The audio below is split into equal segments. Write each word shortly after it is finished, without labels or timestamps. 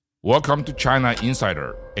Welcome to China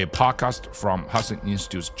Insider, a podcast from Hudson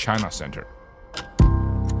Institute's China Center.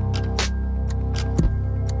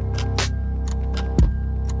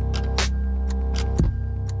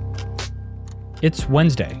 It's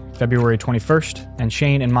Wednesday, February 21st, and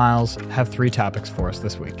Shane and Miles have three topics for us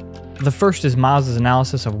this week. The first is Miles'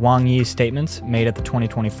 analysis of Wang Yi's statements made at the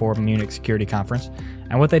 2024 Munich Security Conference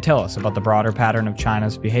and what they tell us about the broader pattern of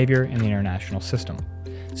China's behavior in the international system.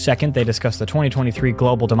 Second, they discuss the 2023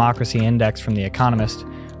 Global Democracy Index from The Economist,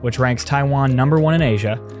 which ranks Taiwan number 1 in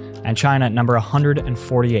Asia and China at number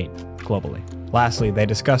 148 globally. Lastly, they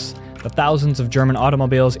discuss the thousands of German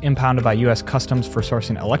automobiles impounded by U.S. Customs for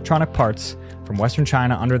sourcing electronic parts from Western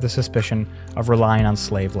China under the suspicion of relying on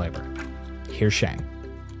slave labor. Here's Shane.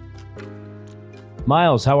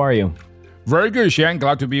 Miles, how are you? Very good, Shane.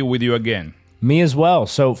 Glad to be with you again. Me as well.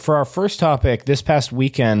 So for our first topic, this past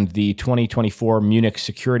weekend, the 2024 Munich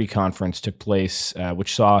Security Conference took place,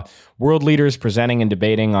 which saw world leaders presenting and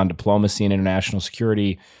debating on diplomacy and international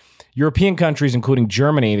security. European countries, including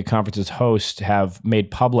Germany, the conference's host, have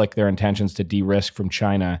made public their intentions to de-risk from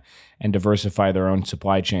China and diversify their own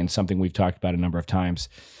supply chain, something we've talked about a number of times.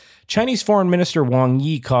 Chinese Foreign Minister Wang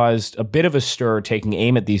Yi caused a bit of a stir taking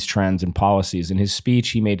aim at these trends and policies. In his speech,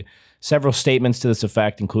 he made several statements to this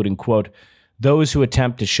effect, including, quote, "Those who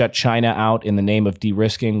attempt to shut China out in the name of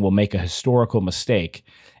de-risking will make a historical mistake."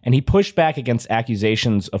 And he pushed back against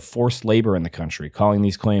accusations of forced labor in the country, calling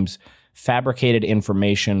these claims fabricated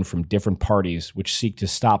information from different parties which seek to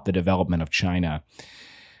stop the development of China.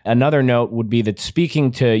 Another note would be that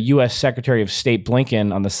speaking to U.S. Secretary of State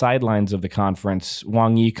Blinken on the sidelines of the conference,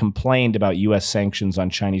 Wang Yi complained about U.S. sanctions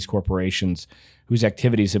on Chinese corporations whose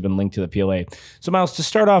activities have been linked to the PLA. So, Miles, to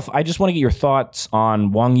start off, I just want to get your thoughts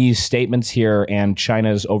on Wang Yi's statements here and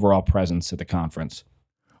China's overall presence at the conference.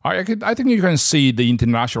 I think you can see the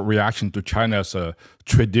international reaction to China's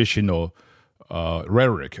traditional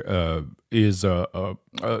rhetoric is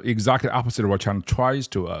exactly opposite of what China tries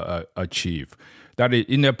to achieve. That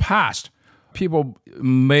in the past, people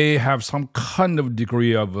may have some kind of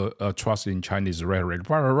degree of trust in Chinese rhetoric,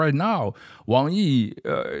 but right now, Wang Yi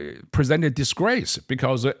presented disgrace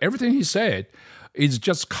because everything he said is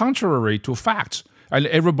just contrary to facts, and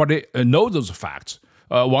everybody knows those facts.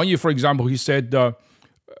 Wang Yi, for example, he said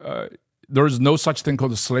there is no such thing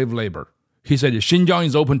called slave labor. He said Xinjiang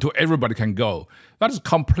is open to everybody can go. That is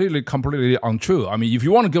completely untrue. I mean, if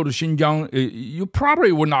you want to go to Xinjiang, you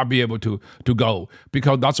probably will not be able to go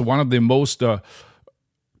because that's one of the most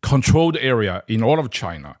controlled area in all of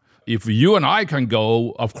China. If you and I can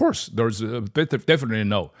go, of course, there's definitely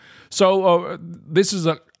no. So this is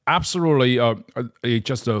absolutely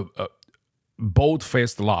just a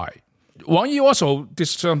bold-faced lie. Wang Yi also did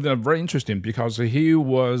something very interesting because he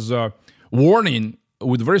was warning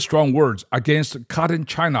with very strong words against cutting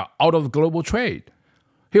China out of global trade.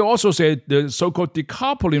 He also said the so-called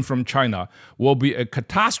decoupling from China will be a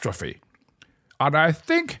catastrophe. And I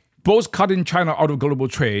think both cutting China out of global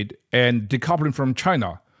trade and decoupling from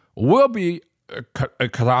China will be a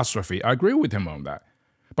catastrophe. I agree with him on that.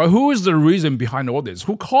 But who is the reason behind all this?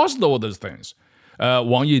 Who caused all these things?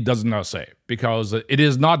 Wang Yi does not say, because it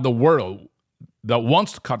is not the world that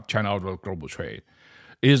wants to cut China out of global trade.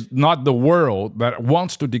 Is not the world that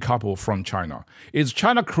wants to decouple from China. It's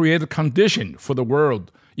China created condition for the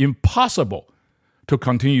world impossible to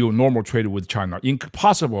continue normal trade with China,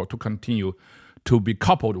 impossible to continue to be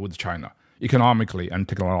coupled with China economically and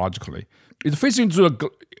technologically. It fits into a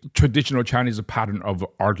traditional Chinese pattern of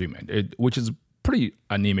argument, which is pretty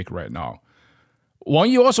anemic right now.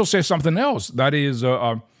 Wang Yi also says something else that is,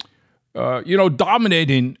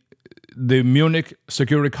 dominating the Munich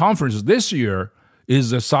Security Conference this year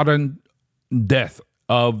is the sudden death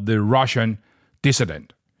of the Russian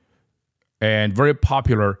dissident and very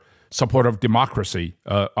popular supporter of democracy,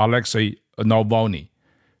 Alexei Navalny.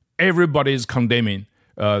 Everybody is condemning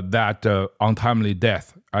that untimely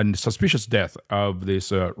death and suspicious death of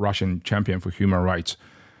this Russian champion for human rights,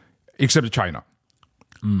 except China.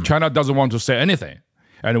 China doesn't want to say anything.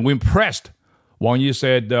 And when pressed, Wang Yi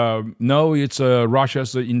said, no, it's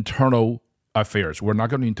Russia's internal affairs. We're not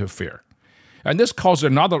going to interfere. And this caused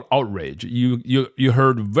another outrage. You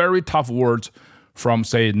heard very tough words from,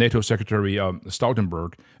 say, NATO Secretary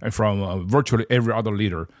Stoltenberg and from virtually every other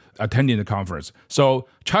leader attending the conference. So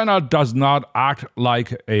China does not act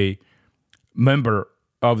like a member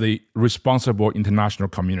of the responsible international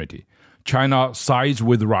community. China sides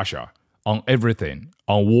with Russia on everything,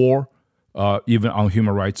 on war, even on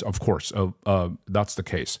human rights, of course. That's the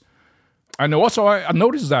case. And also, I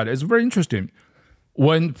noticed that it's very interesting.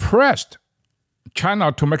 When pressed,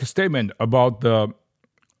 China to make a statement about the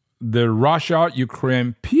the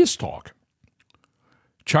Russia-Ukraine peace talk,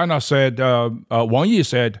 China said, Wang Yi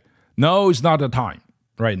said, no, it's not the time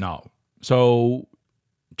right now. So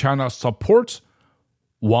China supports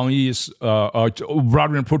Wang Yi's,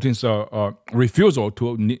 Vladimir Putin's refusal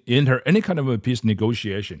to enter any kind of a peace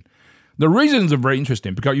negotiation. The reasons are very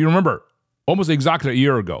interesting because you remember, almost exactly a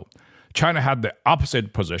year ago, China had the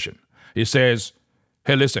opposite position. It says,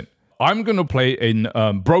 hey, listen, I'm going to play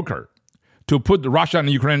a broker to put Russia and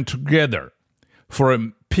Ukraine together for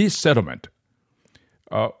a peace settlement.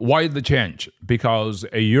 Why the change? Because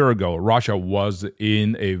a year ago, Russia was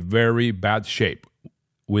in a very bad shape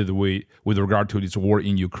with regard to this war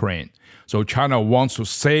in Ukraine. So China wants to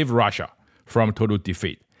save Russia from total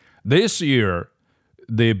defeat. This year,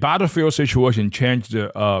 the battlefield situation changed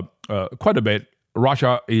quite a bit.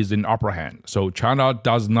 Russia is in upper hand. So China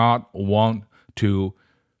does not want to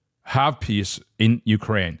have peace in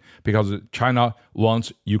Ukraine because China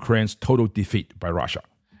wants Ukraine's total defeat by Russia.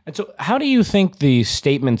 And so how do you think the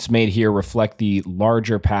statements made here reflect the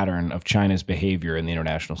larger pattern of China's behavior in the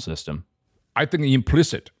international system? I think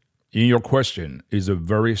implicit in your question is a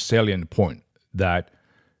very salient point that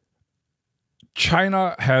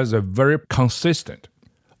China has a very consistent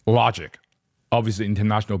logic of its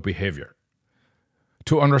international behavior.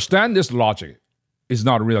 To understand this logic is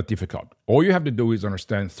not really difficult. All you have to do is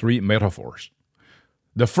understand three metaphors.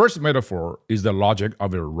 The first metaphor is the logic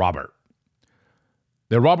of a robber.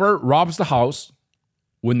 The robber robs the house.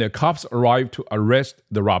 When the cops arrive to arrest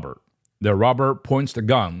the robber points the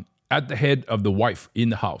gun at the head of the wife in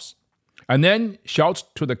the house and then shouts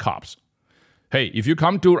to the cops, hey, if you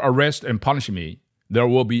come to arrest and punish me, there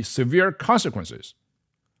will be severe consequences.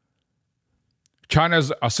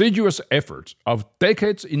 China's assiduous efforts of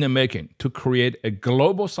decades in the making to create a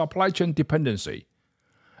global supply chain dependency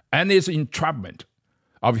and its entrapment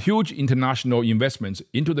of huge international investments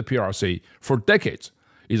into the PRC for decades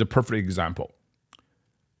is a perfect example.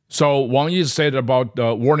 So Wang Yi said about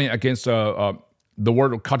warning against the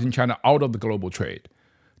word of cutting China out of the global trade.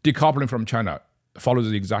 Decoupling from China follows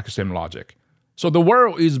the exact same logic. So the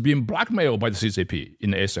world is being blackmailed by the CCP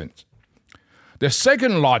in essence. The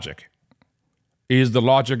second logic is the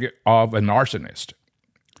logic of an arsonist.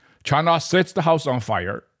 China sets the house on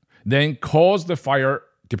fire, then calls the fire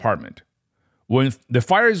department. When the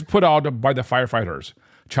fire is put out by the firefighters,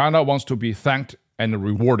 China wants to be thanked and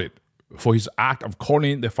rewarded for his act of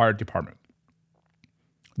calling the fire department.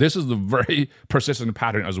 This is a very persistent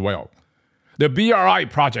pattern as well. The BRI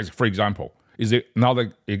project, for example, is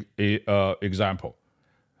another example.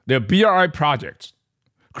 The BRI projects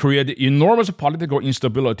created enormous political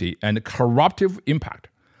instability and corruptive impact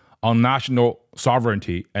on national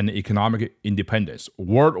sovereignty and economic independence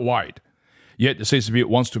worldwide. Yet the CCP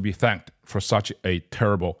wants to be thanked for such a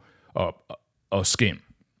terrible scheme.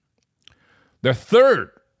 The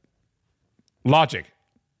third logic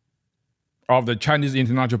of the Chinese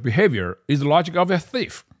international behavior is the logic of a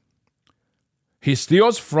thief. He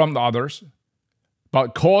steals from the others,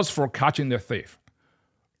 but calls for catching the thief.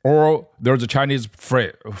 Or there's a Chinese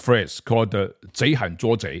phrase called 贼喊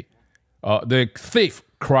捉贼. The thief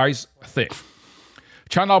cries thief.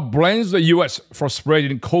 China blames the U.S. for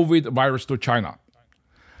spreading COVID virus to China.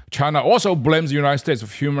 China also blames the United States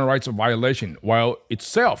for human rights violation, while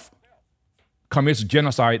itself commits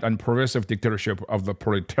genocide and progressive dictatorship of the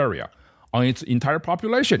proletariat on its entire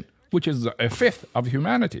population, which is a fifth of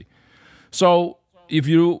humanity. So if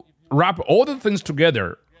you wrap all the things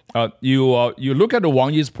together, you look at the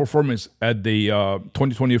Wang Yi's performance at the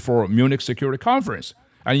 2024 Munich Security Conference,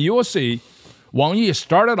 and you will see Wang Yi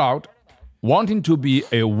started out wanting to be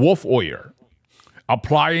a wolf warrior,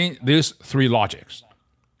 applying these three logics.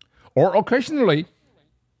 Or occasionally,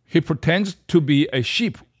 he pretends to be a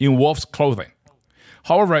sheep in wolf's clothing.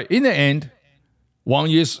 However, in the end, Wang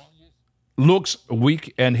Yi looks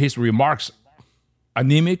weak and his remarks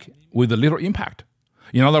anemic with little impact.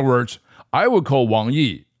 In other words, I would call Wang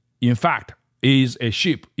Yi, in fact, is a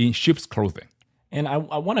sheep in sheep's clothing. And I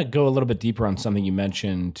want to go a little bit deeper on something you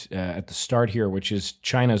mentioned at the start here, which is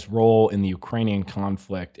China's role in the Ukrainian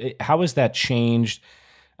conflict. How has that changed,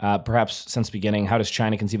 perhaps since the beginning? How does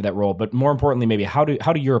China conceive of that role? But more importantly, maybe how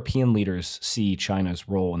do European leaders see China's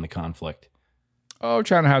role in the conflict? Oh,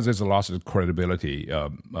 China has its loss of credibility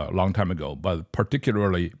a long time ago, but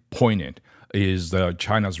particularly poignant is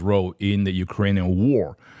China's role in the Ukrainian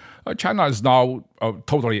war. China is now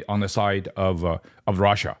totally on the side of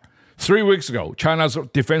Russia. 3 weeks ago, China's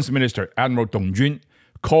defense minister, Admiral Dong Jun,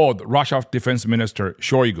 called Russia's defense minister,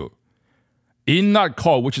 Shoigu. In that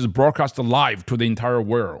call, which is broadcast live to the entire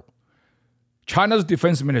world, China's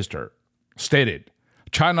defense minister stated,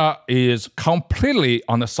 China is completely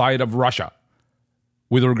on the side of Russia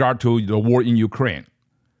with regard to the war in Ukraine.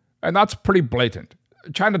 And that's pretty blatant.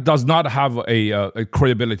 China does not have a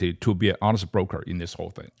credibility to be an honest broker in this whole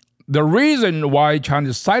thing. The reason why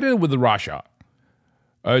China sided with Russia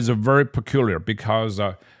is very peculiar because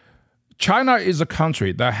China is a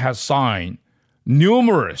country that has signed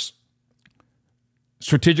numerous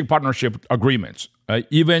strategic partnership agreements,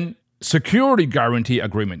 even security guarantee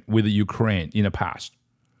agreement with Ukraine in the past.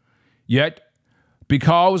 Yet,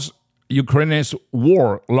 because Ukraine's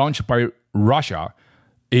war launched by Russia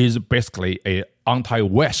is basically an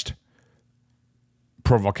anti-West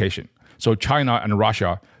provocation. So China and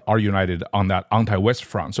Russia are united on that anti-West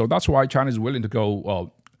front. So that's why China is willing to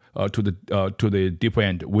go to the deep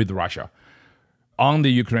end with Russia on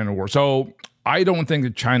the Ukraine war. So I don't think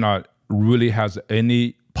that China really has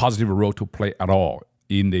any positive role to play at all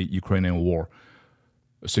in the Ukrainian war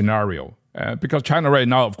scenario. Because China right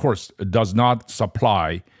now, of course, does not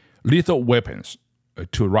supply lethal weapons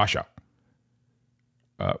to Russia.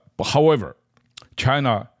 However,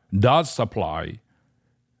 China does supply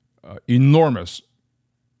enormous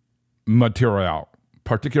material,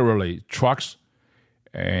 particularly trucks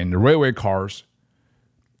and railway cars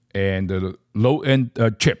and low-end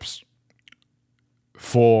chips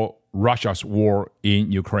for Russia's war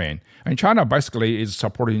in Ukraine. And China basically is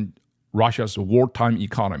supporting Russia's wartime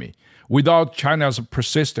economy. Without China's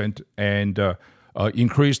persistent and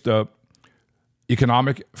increased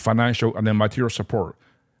economic, financial, and then material support,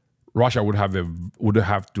 Russia would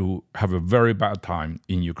have to have a very bad time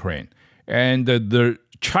in Ukraine. And the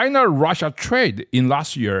China-Russia trade in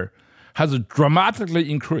last year has dramatically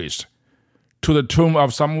increased to the tune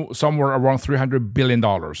of somewhere around $300 billion,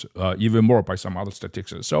 even more by some other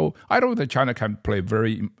statistics. So I don't think China can play a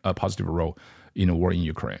very positive role in a war in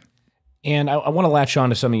Ukraine. And I want to latch on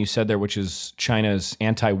to something you said there, which is China's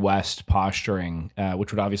anti-West posturing,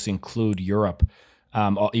 which would obviously include Europe,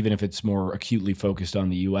 even if it's more acutely focused on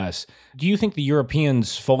the U.S. Do you think the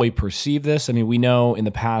Europeans fully perceive this? I mean, we know in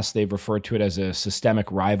the past they've referred to it as a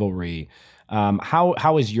systemic rivalry.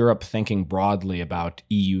 How is Europe thinking broadly about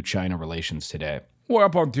EU-China relations today? Well,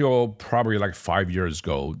 up until probably like 5 years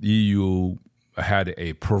ago, the EU had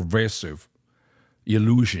a pervasive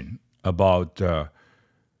illusion about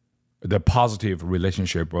the positive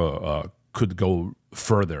relationship could go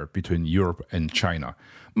further between Europe and China,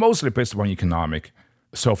 mostly based on economic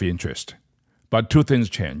self-interest. But two things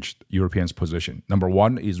changed Europeans' position. Number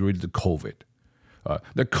one is really the COVID.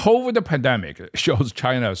 The COVID pandemic shows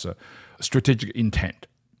China's strategic intent.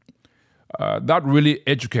 That really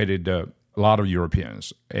educated a lot of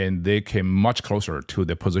Europeans, and they came much closer to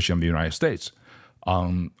the position of the United States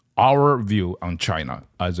on our view on China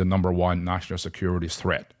as the number one national security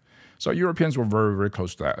threat. So Europeans were very, very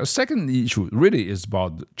close to that. A second issue really is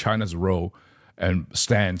about China's role and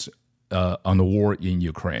stance on the war in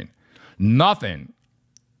Ukraine. Nothing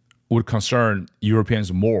would concern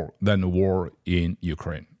Europeans more than the war in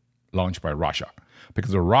Ukraine launched by Russia.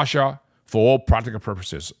 Because Russia, for all practical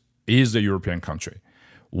purposes, is a European country.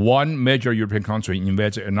 One major European country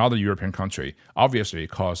invades another European country, obviously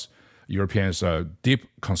cause Europeans deep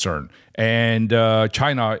concern. And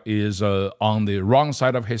China is on the wrong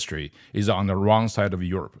side of history, is on the wrong side of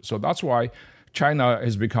Europe. So that's why China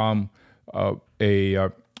has become a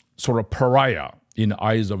sort of pariah in the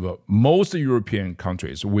eyes of most European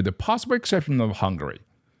countries, with the possible exception of Hungary,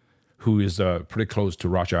 who is pretty close to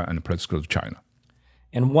Russia and pretty close to China.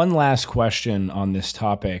 And one last question on this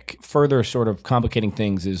topic, further sort of complicating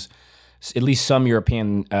things, is at least some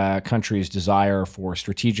European countries' desire for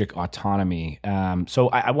strategic autonomy. So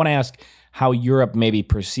I want to ask how Europe maybe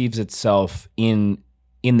perceives itself in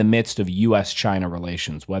the midst of U.S.-China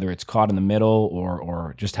relations, whether it's caught in the middle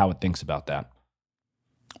or just how it thinks about that.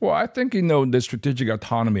 Well, I think, the strategic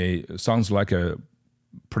autonomy sounds like a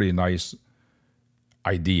pretty nice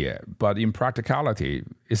idea, but in practicality,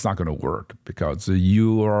 it's not going to work because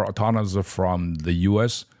you are autonomous from the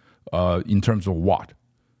U.S. In terms of what?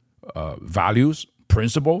 Values,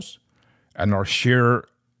 principles, and our shared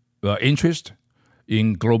interest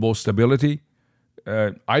in global stability.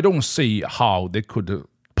 I don't see how they could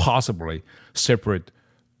possibly separate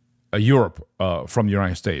Europe from the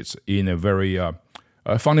United States in a very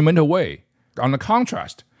fundamental way. On the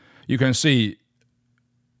contrast, you can see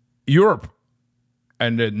Europe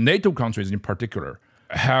and the NATO countries in particular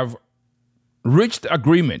have reached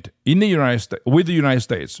agreement in the with the United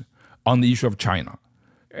States on the issue of China.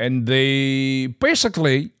 And they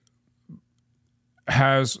basically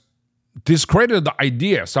has discredited the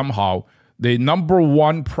idea somehow the number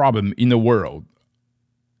one problem in the world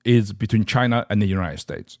is between China and the United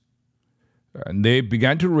States. And they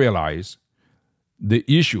began to realize the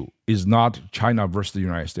issue is not China versus the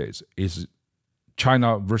United States. It's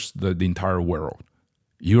China versus the entire world,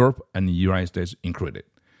 Europe and the United States included.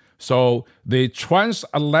 So the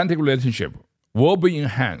transatlantic relationship will be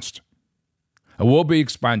enhanced, will be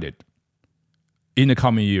expanded in the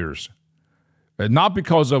coming years, not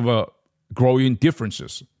because of growing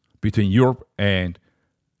differences between Europe and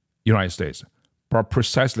United States, but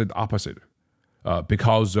precisely the opposite,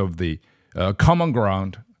 because of the common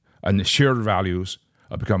ground and the shared values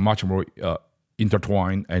become much more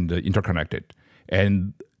intertwined and interconnected.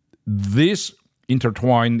 And this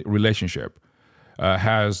intertwined relationship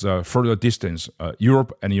has further distanced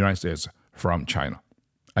Europe and the United States from China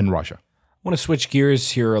and Russia. I want to switch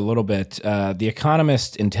gears here a little bit. The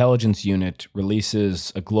Economist Intelligence Unit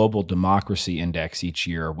releases a global democracy index each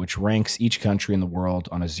year, which ranks each country in the world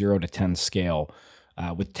on a 0 to 10 scale,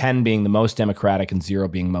 with 10 being the most democratic and 0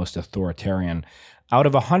 being most authoritarian. Out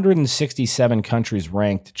of 167 countries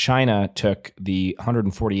ranked, China took the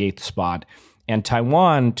 148th spot, and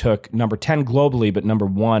Taiwan took number 10 globally, but number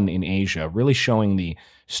 1 in Asia, really showing the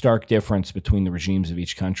stark difference between the regimes of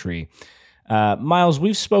each country. Miles,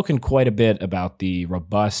 we've spoken quite a bit about the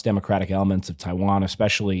robust democratic elements of Taiwan,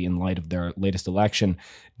 especially in light of their latest election.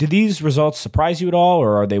 Did these results surprise you at all,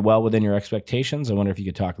 or are they well within your expectations? I wonder if you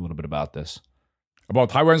could talk a little bit about this. About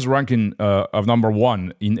Taiwan's ranking of number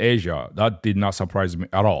 1 in Asia, that did not surprise me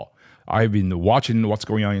at all. I've been watching what's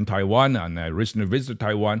going on in Taiwan, and I recently visited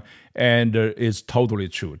Taiwan, and it's totally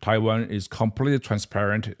true. Taiwan is completely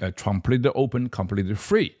transparent, completely open, completely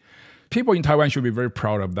free. People in Taiwan should be very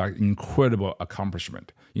proud of that incredible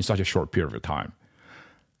accomplishment in such a short period of time.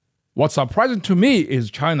 What's surprising to me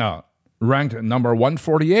is China ranked number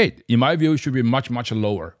 148. In my view, it should be much, much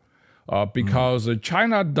lower because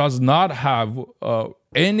China does not have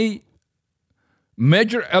any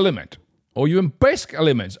major element or even basic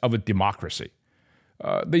elements of a democracy.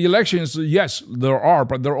 The elections, yes, there are,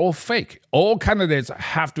 but they're all fake. All candidates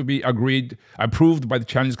have to be approved by the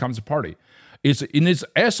Chinese Communist Party. It's in its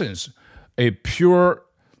essence a pure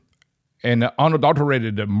and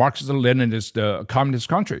unadulterated Marxist-Leninist communist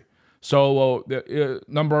country. So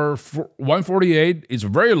number 148 is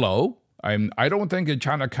very low. I don't think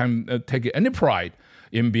China can take any pride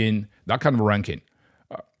in being that kind of ranking.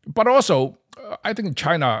 But also, I think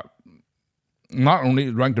China not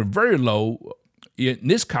only ranked very low in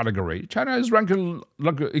this category, China is ranked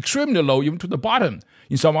extremely low even to the bottom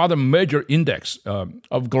in some other major index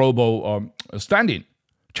of global standing.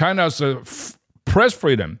 China's press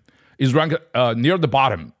freedom is ranked near the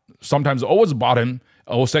bottom, sometimes always bottom,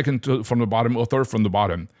 or second from the bottom, or third from the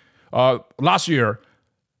bottom. Last year,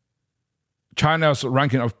 China's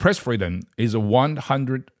ranking of press freedom is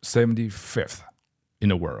 175th in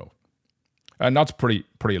the world. And that's pretty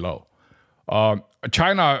low.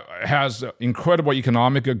 China has incredible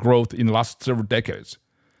economic growth in the last several decades.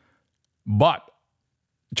 But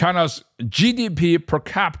China's GDP per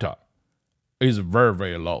capita is very,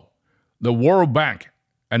 very low. The World Bank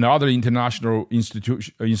and other international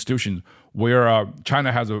institutions where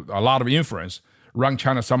China has a lot of influence rank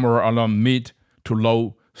China somewhere around mid to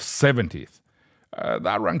low 70th.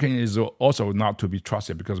 That ranking is also not to be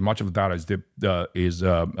trusted because much of the data is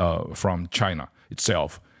from China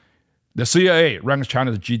itself. The CIA ranks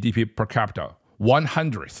China's GDP per capita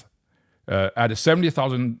 100th at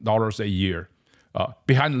 $70,000 a year,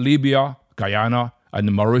 behind Libya, Guyana,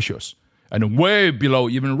 and Mauritius, and way below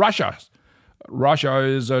even Russia. Russia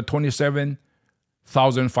is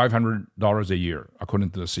 $27,500 a year, according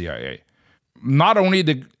to the CIA. Not only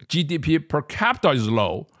the GDP per capita is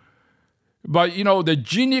low, but the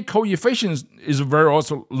Gini coefficient is very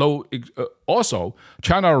also low. Also,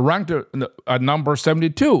 China ranked at number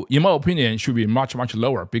 72. In my opinion, should be much, much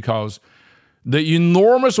lower because the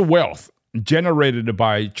enormous wealth generated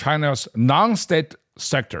by China's non-state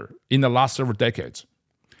sector in the last several decades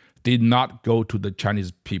did not go to the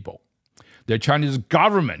Chinese people. The Chinese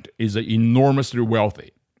government is enormously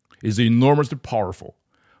wealthy, is enormously powerful.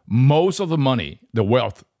 Most of the money, the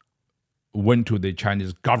wealth, went to the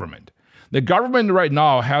Chinese government. The government right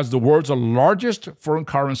now has the world's largest foreign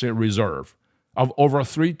currency reserve of over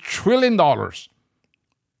 $3 trillion,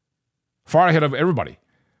 far ahead of everybody.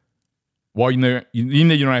 While in the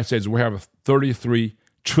United States, we have $33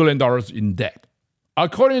 trillion in debt.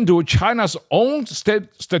 According to China's own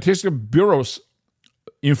Statistical Bureau's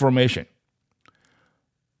information,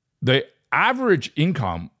 the average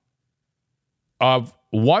income of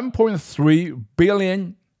 1.3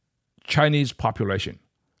 billion Chinese population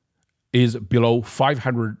is below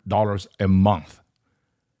 $500 a month.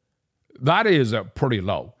 That is pretty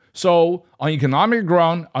low. So on economic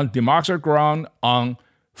ground, on democracy ground, on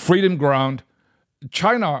freedom ground,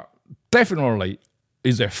 China definitely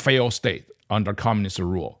is a failed state under communist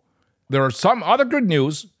rule. There are some other good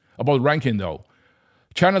news about ranking, though.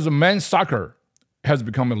 China's men's soccer has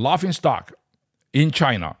become a laughingstock in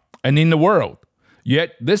China and in the world.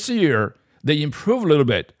 Yet this year, they improved a little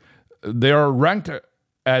bit. They are ranked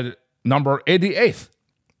at number 88th.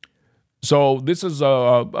 So this is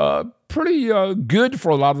pretty good for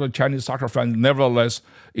a lot of the Chinese soccer fans. Nevertheless,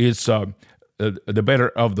 it's the better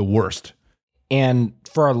of the worst. And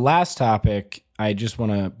for our last topic, I just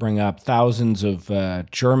want to bring up thousands of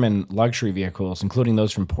German luxury vehicles, including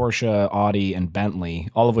those from Porsche, Audi, and Bentley,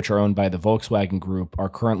 all of which are owned by the Volkswagen Group, are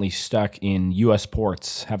currently stuck in U.S.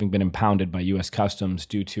 ports, having been impounded by U.S. Customs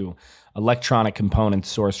due to electronic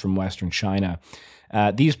components sourced from Western China.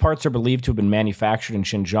 These parts are believed to have been manufactured in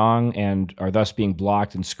Xinjiang and are thus being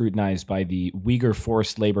blocked and scrutinized by the Uyghur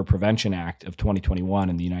Forced Labor Prevention Act of 2021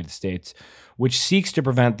 in the United States, which seeks to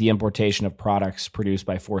prevent the importation of products produced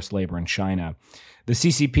by forced labor in China. The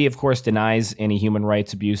CCP, of course, denies any human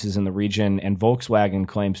rights abuses in the region, and Volkswagen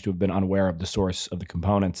claims to have been unaware of the source of the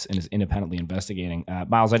components and is independently investigating.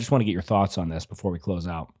 Miles, I just want to get your thoughts on this before we close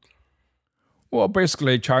out. Well,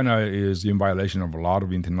 basically, China is in violation of a lot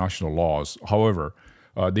of international laws. However,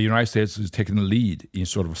 the United States is taking the lead in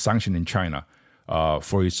sort of sanctioning China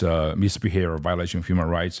for its misbehavior, violation of human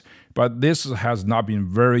rights. But this has not been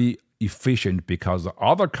very efficient because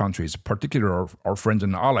other countries, particularly our friends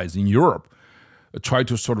and allies in Europe, try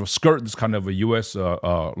to sort of skirt this kind of U.S.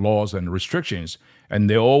 laws and restrictions, and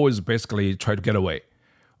they always basically try to get away.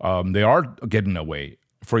 They are getting away.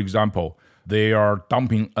 For example, they are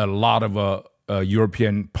dumping a lot of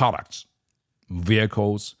European products,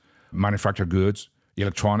 vehicles, manufactured goods,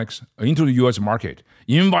 electronics into the U.S. market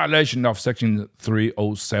in violation of Section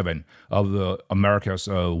 307 of the America's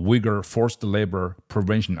Uyghur Forced Labor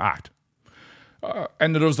Prevention Act.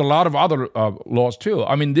 And there's a lot of other laws too.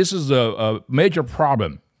 I mean, this is a major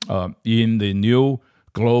problem in the new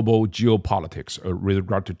global geopolitics with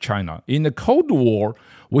regard to China. In the Cold War,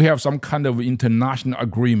 we have some kind of international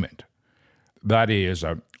agreement. That is,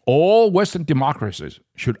 all Western democracies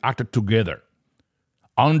should act together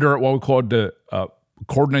under what we call the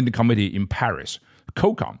Coordinating Committee in Paris,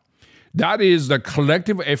 COCOM. That is the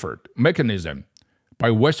collective effort mechanism by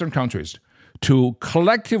Western countries to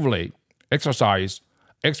collectively exercise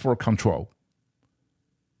export control,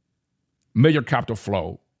 major capital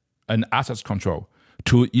flow, and assets control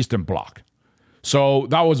to Eastern Bloc. So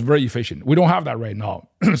that was very efficient. We don't have that right now.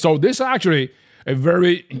 So this is actually a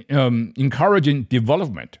very encouraging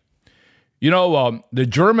development. You know, the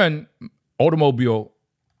German automobile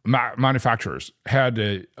manufacturers had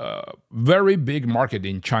a very big market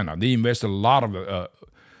in China. They invested a lot of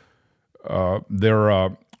their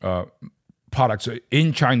products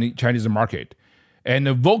in Chinese market. And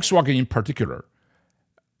Volkswagen in particular,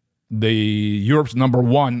 the Europe's number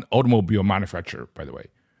one automobile manufacturer, by the way,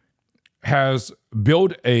 has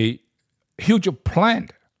built a huge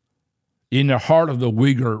plant in the heart of the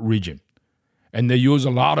Uyghur region. And they use a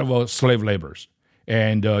lot of slave laborers.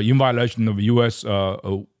 And in violation of the U.S.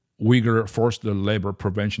 Uyghur Forced Labor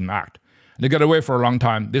Prevention Act. They got away for a long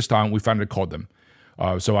time. This time, we finally caught them.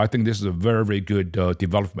 So I think this is a very, very good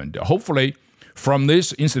development. Hopefully, from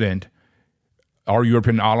this incident, our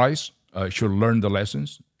European allies should learn the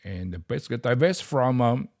lessons and basically divest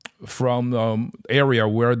from area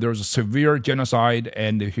where there's a severe genocide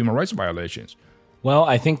and human rights violations. Well,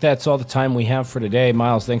 I think that's all the time we have for today.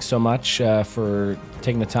 Miles, thanks so much for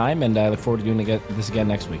taking the time, and I look forward to doing this again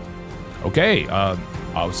next week. Okay,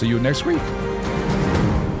 I'll see you next week.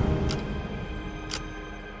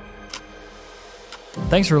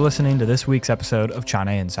 Thanks for listening to this week's episode of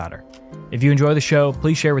China Insider. If you enjoy the show,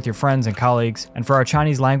 please share with your friends and colleagues. And for our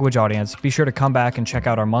Chinese language audience, be sure to come back and check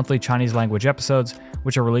out our monthly Chinese language episodes,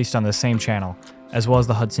 which are released on the same channel, as well as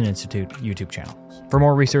the Hudson Institute YouTube channel. For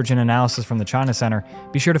more research and analysis from the China Center,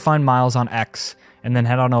 be sure to find Miles on X, and then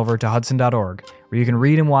head on over to hudson.org, where you can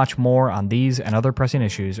read and watch more on these and other pressing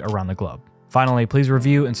issues around the globe. Finally, please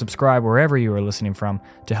review and subscribe wherever you are listening from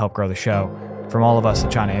to help grow the show. From all of us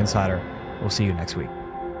at China Insider, we'll see you next week.